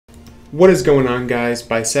What is going on, guys?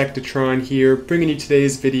 Bisectatron here, bringing you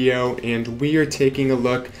today's video, and we are taking a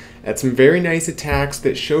look at some very nice attacks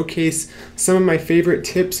that showcase some of my favorite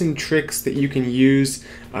tips and tricks that you can use.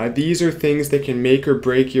 These are things that can make or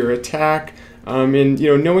break your attack, and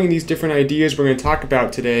knowing these different ideas we're going to talk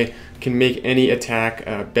about today can make any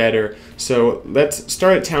attack better. So let's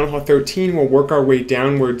start at Town Hall 13. We'll work our way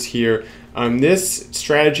downwards here. This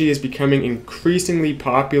strategy is becoming increasingly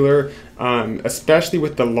popular, especially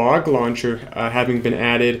with the log launcher having been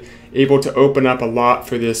added, able to open up a lot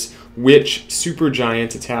for this witch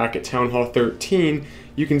supergiant attack at Town Hall 13.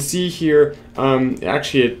 You can see here,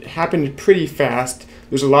 actually it happened pretty fast.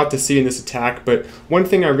 There's a lot to see in this attack, but one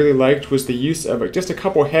thing I really liked was the use of just a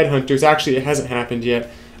couple headhunters. Actually, it hasn't happened yet.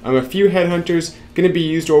 A few headhunters going to be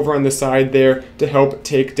used over on the side there to help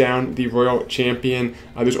take down the royal champion.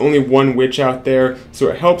 There's only one witch out there, so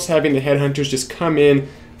it helps having the headhunters just come in.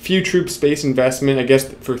 Few troop space investment. I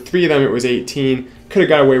guess for 3 of them it was 18. Could have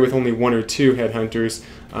got away with only 1 or 2 headhunters.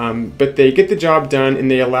 But they get the job done, and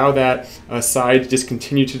they allow that side to just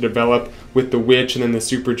continue to develop with the witch and then the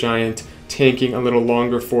supergiant tanking a little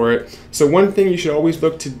longer for it. So one thing you should always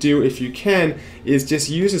look to do if you can is just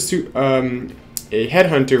use a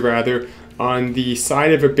headhunter rather on the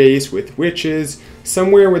side of a base with witches,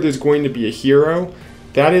 somewhere where there's going to be a hero.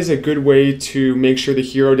 That is a good way to make sure the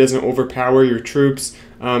hero doesn't overpower your troops.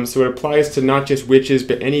 So it applies to not just witches,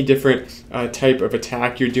 but any different type of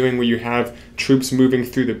attack you're doing where you have troops moving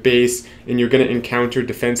through the base and you're going to encounter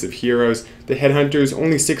defensive heroes. The headhunters,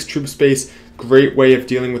 only 6 troop space, great way of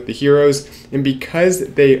dealing with the heroes. And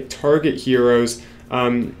because they target heroes,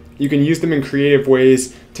 you can use them in creative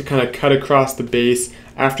ways to kind of cut across the base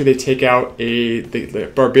after they take out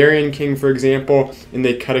the Barbarian King, for example, and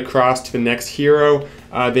they cut across to the next hero.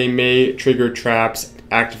 They may trigger traps,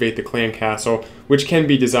 activate the clan castle, which can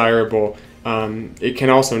be desirable. It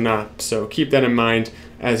can also not, so keep that in mind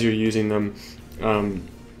as you're using them.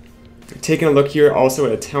 Taking a look here also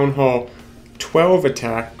at a Town Hall 12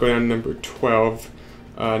 attack, go down to number 12,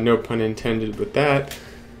 no pun intended with that.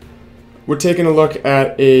 We're taking a look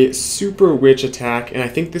at a super witch attack, and I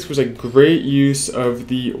think this was a great use of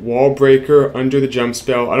the wall breaker under the jump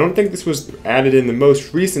spell. I don't think this was added in the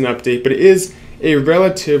most recent update, but it is a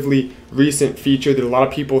relatively recent feature that a lot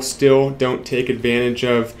of people still don't take advantage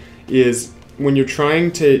of. Is when you're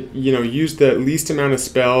trying to use the least amount of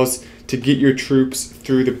spells to get your troops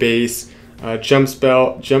through the base. Jump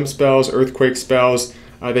spells, earthquake spells,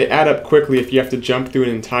 they add up quickly if you have to jump through an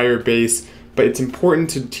entire base. But it's important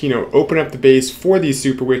to open up the base for these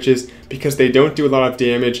super witches because they don't do a lot of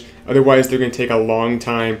damage. Otherwise, they're going to take a long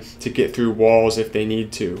time to get through walls if they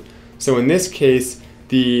need to. So in this case,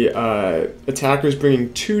 the attacker's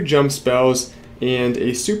bringing 2 jump spells and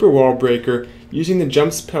a super wall breaker, using the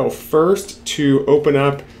jump spell first to open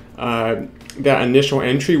up that initial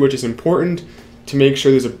entry, which is important to make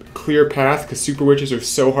sure there's a clear path because super witches are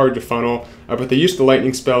so hard to funnel. But they used the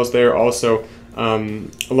lightning spells there also.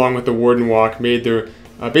 Along with the Warden Walk, made their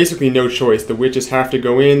basically no choice. The witches have to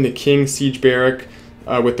go in, the King Siege Barrack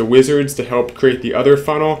with the wizards to help create the other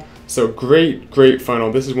funnel. So great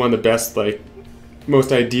funnel. This is one of the best,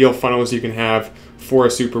 most ideal funnels you can have for a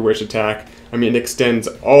super witch attack. I mean, it extends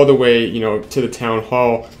all the way, to the town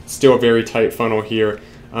hall. Still a very tight funnel here.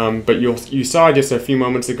 But you saw just a few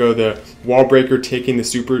moments ago the wall breaker taking the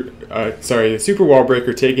super wall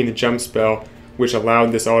breaker taking the jump spell, which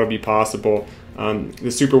allowed this all to be possible. The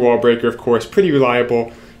super wall breaker, of course, pretty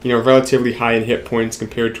reliable, relatively high in hit points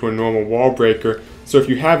compared to a normal wall breaker. So if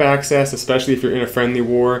you have access, especially if you're in a friendly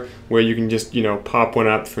war where you can just, pop one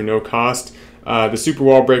up for no cost, the super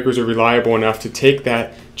wall breakers are reliable enough to take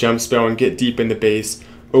that jump spell and get deep in the base,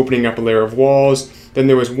 opening up a layer of walls. Then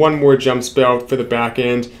there was one more jump spell for the back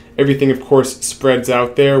end. Everything, of course, spreads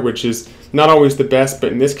out there, which is not always the best,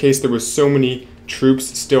 but in this case there was so many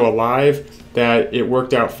troops still alive that it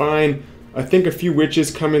worked out fine. I think a few witches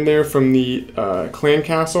come in there from the clan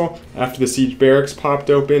castle after the siege barracks popped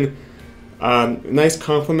open. Nice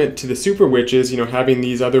compliment to the super witches, having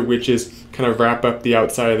these other witches kind of wrap up the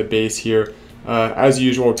outside of the base here. As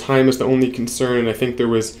usual, time is the only concern, and I think there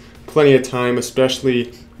was plenty of time,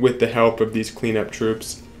 especially with the help of these cleanup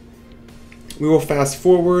troops. We will fast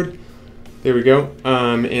forward, there we go,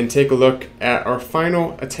 and take a look at our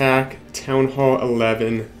final attack, Town Hall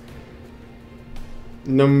 11.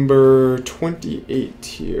 Number 28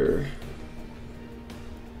 here.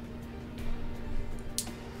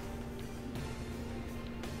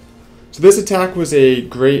 So this attack was a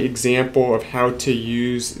great example of how to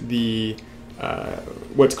use the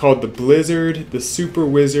what's called the Blizzard, the Super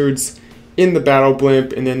Wizards in the Battle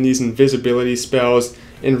Blimp, and then these invisibility spells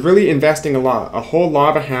and really investing a whole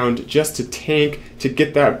lava hound just to tank, to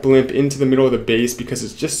get that blimp into the middle of the base, because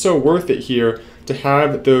it's just so worth it here to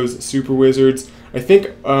have those super wizards. I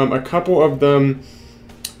think a couple of them,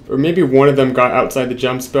 or maybe one of them, got outside the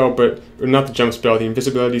jump spell, or not the jump spell, the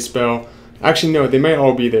invisibility spell. Actually, no, they might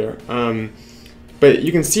all be there. But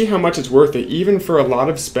you can see how much it's worth it, even for a lot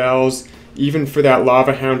of spells, even for that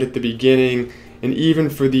lava hound at the beginning, and even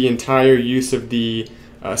for the entire use of the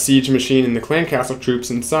siege machine and the clan castle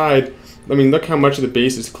troops inside. I mean, look how much of the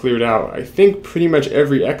base is cleared out. I think pretty much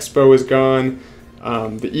every expo is gone.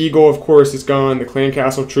 The eagle, of course, is gone. The clan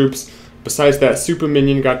castle troops, besides that super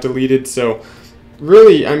minion, got deleted. So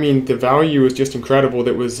really, I mean, the value is just incredible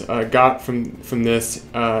that was got from this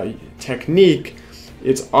technique.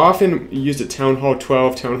 It's often used at Town Hall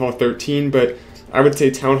 12, Town Hall 13, but I would say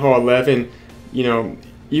Town Hall 11, you know,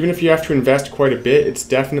 even if you have to invest quite a bit, it's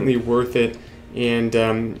definitely worth it. And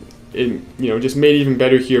it, you know, just made even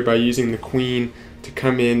better here by using the Queen to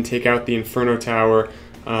come in, take out the Inferno Tower,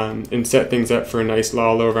 and set things up for a nice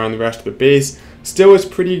Lalo around the rest of the base. Still is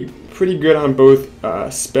pretty good on both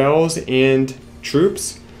spells and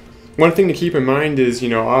troops. One thing to keep in mind is, you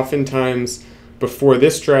know, oftentimes before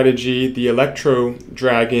this strategy, the Electro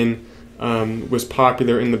Dragon was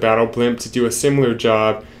popular in the Battle Blimp to do a similar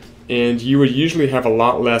job, and you would usually have a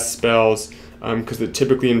lot less spells because it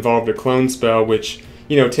typically involved a clone spell, which,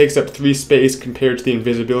 you know, takes up 3 space compared to the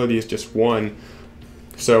invisibility is just 1.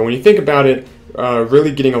 So when you think about it,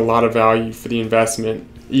 really getting a lot of value for the investment,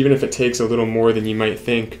 even if it takes a little more than you might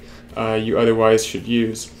think you otherwise should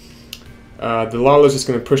use. The Lalo's just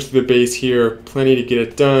going to push through the base here, plenty to get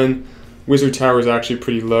it done. Wizard Tower is actually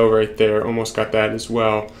pretty low right there, almost got that as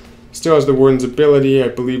well. Still has the Warden's ability. I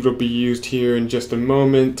believe it'll be used here in just a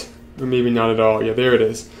moment, or maybe not at all. Yeah, there it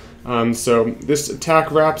is. So this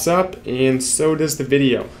attack wraps up, and so does the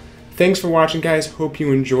video. Thanks for watching, guys. Hope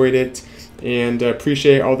you enjoyed it, and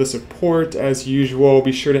appreciate all the support as usual.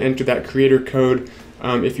 Be sure to enter that creator code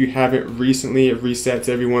if you haven't recently. It resets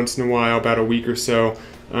every once in a while, about a week or so.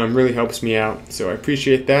 Really helps me out, so I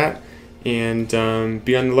appreciate that. And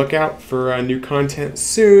be on the lookout for new content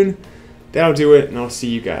soon. That'll do it, and I'll see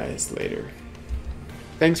you guys later.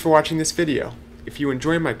 Thanks for watching this video. If you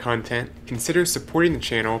enjoy my content, consider supporting the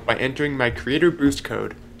channel by entering my creator boost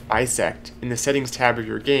code, BISECT, in the settings tab of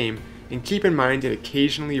your game, and keep in mind it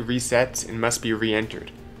occasionally resets and must be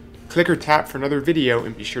re-entered. Click or tap for another video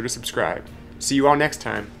and be sure to subscribe. See you all next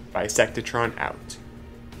time. Bisectatron out.